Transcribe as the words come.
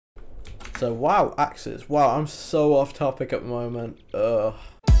So, wow, axes. Wow, I'm so off topic at the moment. Ugh.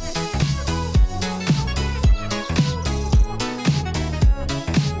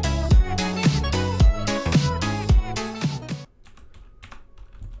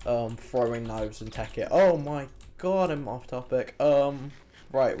 Throwing knives and Tekkit. Oh my god, I'm off topic.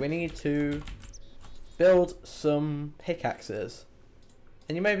 Right, we need to build some pickaxes.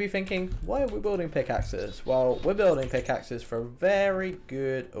 And you may be thinking, why are we building pickaxes? Well, we're building pickaxes for a very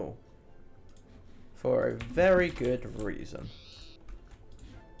good reason.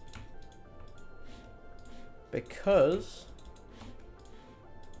 Because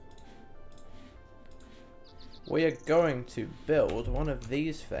we are going to build one of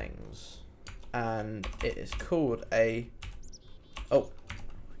these things, and it is called a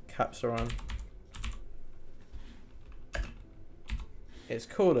caps are on. It's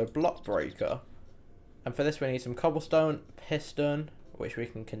called a block breaker, and for this we need some cobblestone, piston, which we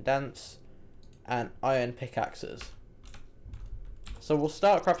can condense, and iron pickaxes. So we'll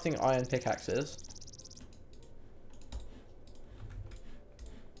start crafting iron pickaxes.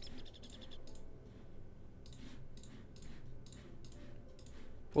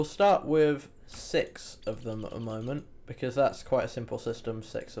 We'll start with 6 of them at the moment, because that's quite a simple system,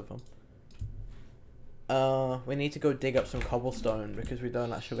 6 of them. We need to go dig up some cobblestone, because we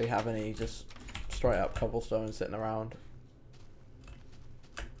don't actually have any just straight up cobblestone sitting around.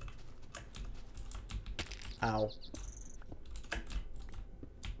 Ow.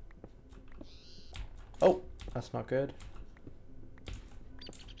 Oh, that's not good.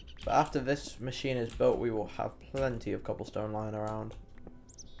 But after this machine is built, we will have plenty of cobblestone lying around.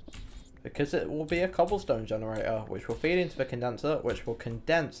 Because it will be a cobblestone generator, which will feed into the condenser, which will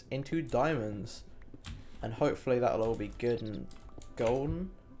condense into diamonds. And hopefully that'll all be good and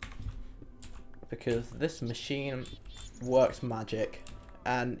golden. Because this machine works magic.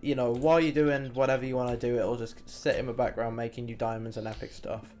 And, you know, while you're doing whatever you want to do, it'll just sit in the background making you diamonds and epic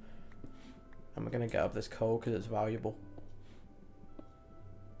stuff. And we're going to get up this coal because it's valuable.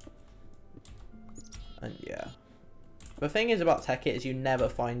 And yeah. The thing is about Tekkit is you never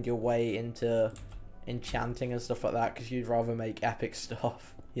find your way into enchanting and stuff like that because you'd rather make epic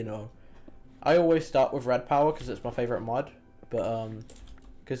stuff, you know. I always start with red power because it's my favourite mod, but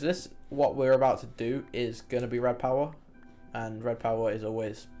because this, what we're about to do is going to be red power, and red power is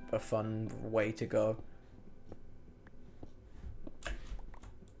always a fun way to go.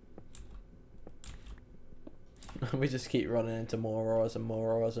 We just keep running into more ores and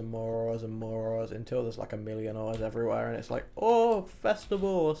more ores and more ores and more ores until there's like a million ores everywhere and it's like, oh, festival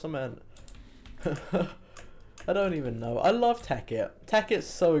or something. I don't even know. I love Tekkit. Tekkit's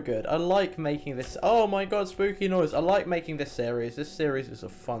so good. I like making this. Oh my god, spooky noise. I like making this series. This series is a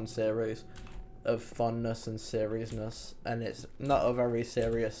fun series of funness and seriousness. And it's not a very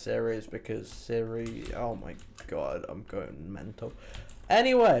serious series because oh my god, I'm going mental.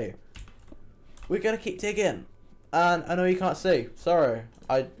 Anyway, we're going to keep digging. And I know you can't see. Sorry.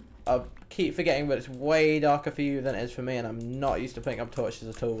 I keep forgetting that it's way darker for you than it is for me. And I'm not used to picking up torches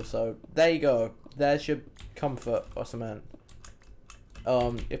at all. So there you go. There's your comfort or something.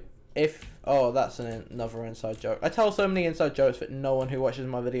 Oh, that's another inside joke. I tell so many inside jokes that no one who watches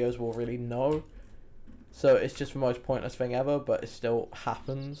my videos will really know. So it's just the most pointless thing ever. But it still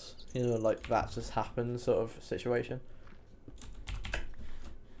happens. You know, like that just happens sort of situation.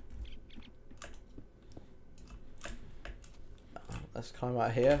 Let's climb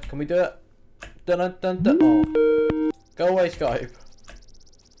out here. Can we do it? Dun dun dun dun. Oh. Go away, Skype.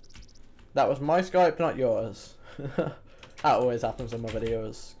 That was my Skype, not yours. That always happens in my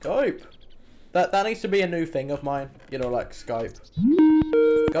videos. Skype. That needs to be a new thing of mine. You know, like Skype.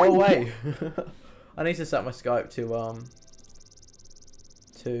 Go away. I need to set my Skype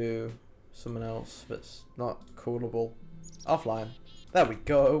to someone else that's not callable. Offline. There we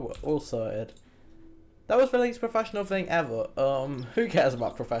go. We're all sorted. That was the least professional thing ever. Who cares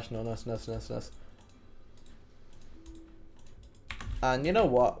about professionalness? And you know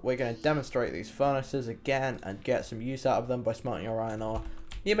what? We're going to demonstrate these furnaces again and get some use out of them by smelting our iron ore.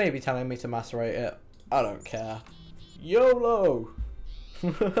 You may be telling me to macerate it. I don't care. YOLO!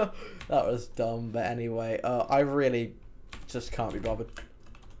 That was dumb, but anyway, I really just can't be bothered.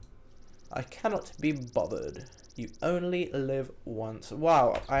 I cannot be bothered. You only live once.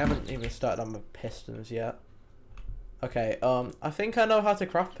 Wow, I haven't even started on my pistons yet. Okay, I think I know how to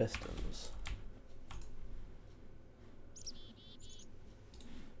craft pistons.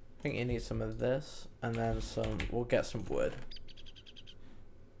 I think you need some of this, and then we'll get some wood.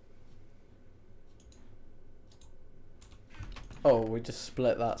 Oh, we just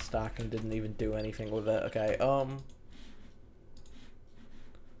split that stack and didn't even do anything with it. Okay,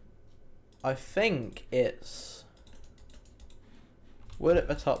 I think it's wood at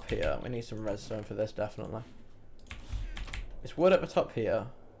the top here. We need some redstone for this, definitely. It's wood at the top here.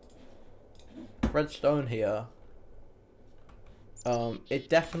 Redstone here. It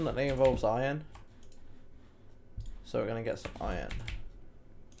definitely involves iron. So we're gonna get some iron.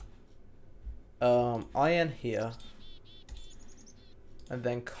 Iron here. And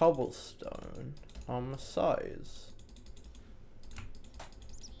then cobblestone on the sides.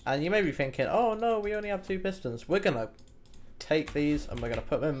 And you may be thinking, oh no, we only have 2 pistons. We're gonna take these and we're gonna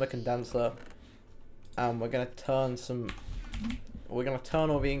put them in the condenser. And we're gonna turn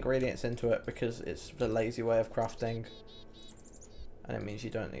all the ingredients into it because it's the lazy way of crafting. And it means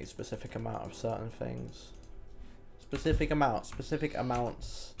you don't need a specific amount of certain things. Specific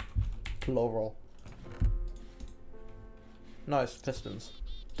amounts, plural. Nice, pistons.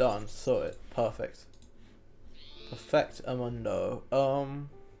 Done, sorted, perfect. Perfectamundo.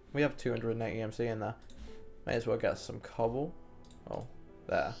 We have 280 MC in there. May as well get some cobble. Oh,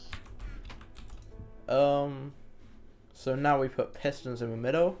 there. So now we put pistons in the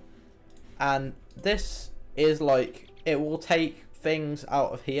middle. And this is like, it will take things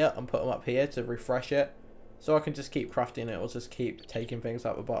out of here and put them up here to refresh it. So I can just keep crafting it, or just keep taking things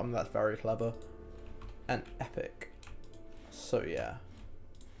out the bottom. That's very clever. And epic. So yeah.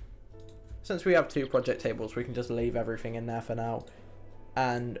 Since we have 2 project tables, we can just leave everything in there for now.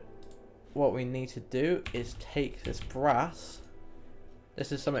 And what we need to do is take this brass.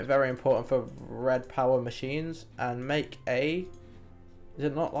 This is something very important for red power machines. And make a... Is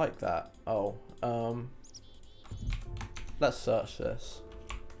it not like that? Oh. Let's search this.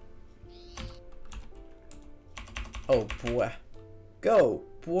 Oh boy. Go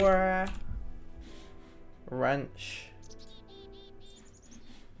boy. Wrench.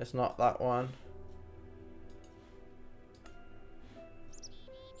 It's not that one.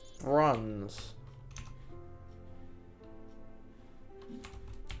 Bronze.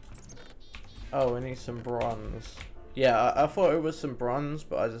 Oh, we need some bronze. Yeah, I thought it was some bronze,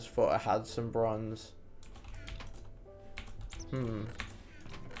 but I just thought I had some bronze.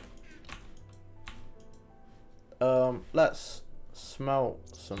 Let's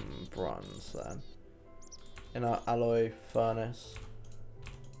smelt some bronze then in our alloy furnace.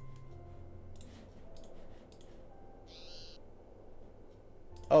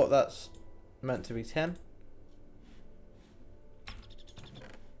 Oh, that's meant to be 10.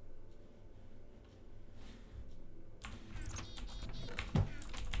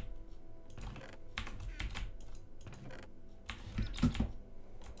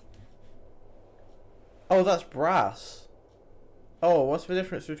 Oh, that's brass. Oh, what's the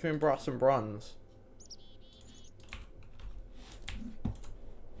difference between brass and bronze?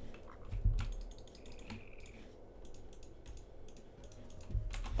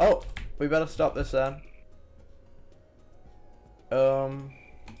 Oh, we better stop this then.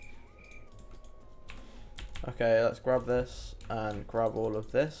 Okay, let's grab this and grab all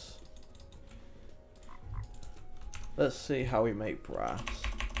of this. Let's see how we make brass.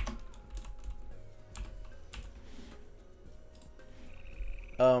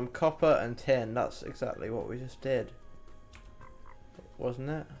 Copper and tin, that's exactly what we just did. Wasn't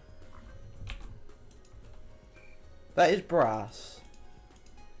it? That is brass.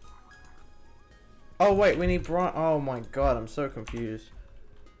 Oh wait, we need bronze. Oh my god, I'm so confused.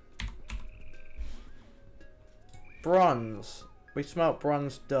 Bronze. We smelt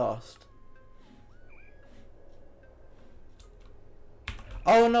bronze dust.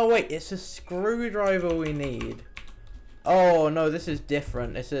 Oh no, wait, it's a screwdriver we need. Oh no, this is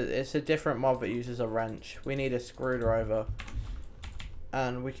different. It's a different mob that uses a wrench. We need a screwdriver.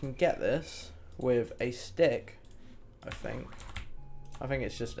 And we can get this with a stick, I think. I think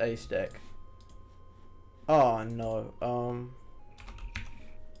it's just a stick. Oh no,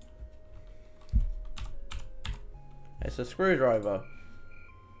 it's a screwdriver.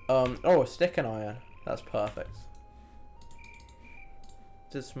 Oh, a stick and iron. That's perfect.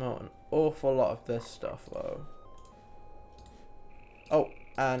 Did smelt an awful lot of this stuff though. Oh,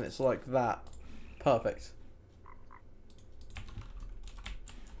 and it's like that. Perfect.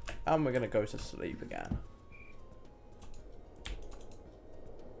 And we're gonna go to sleep again.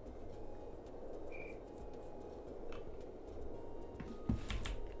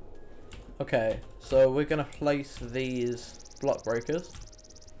 Okay, so we're gonna place these block breakers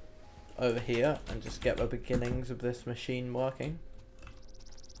over here and just get the beginnings of this machine working.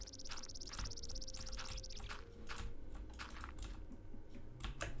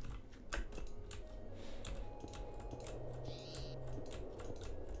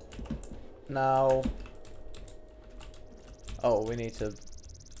 Now, oh, we need to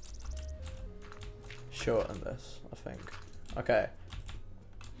shorten this, I think. Okay.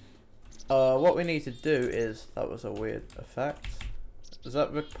 What we need to do is... That was a weird effect. Is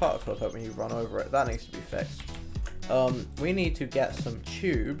that the particle effect when you run over it? That needs to be fixed. We need to get some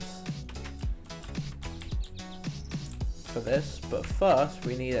tubes for this, but first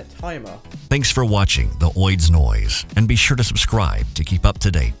we need a timer. Thanks for watching The Oidh's Noise, and be sure to subscribe to keep up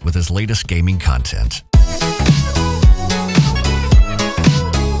to date with his latest gaming content.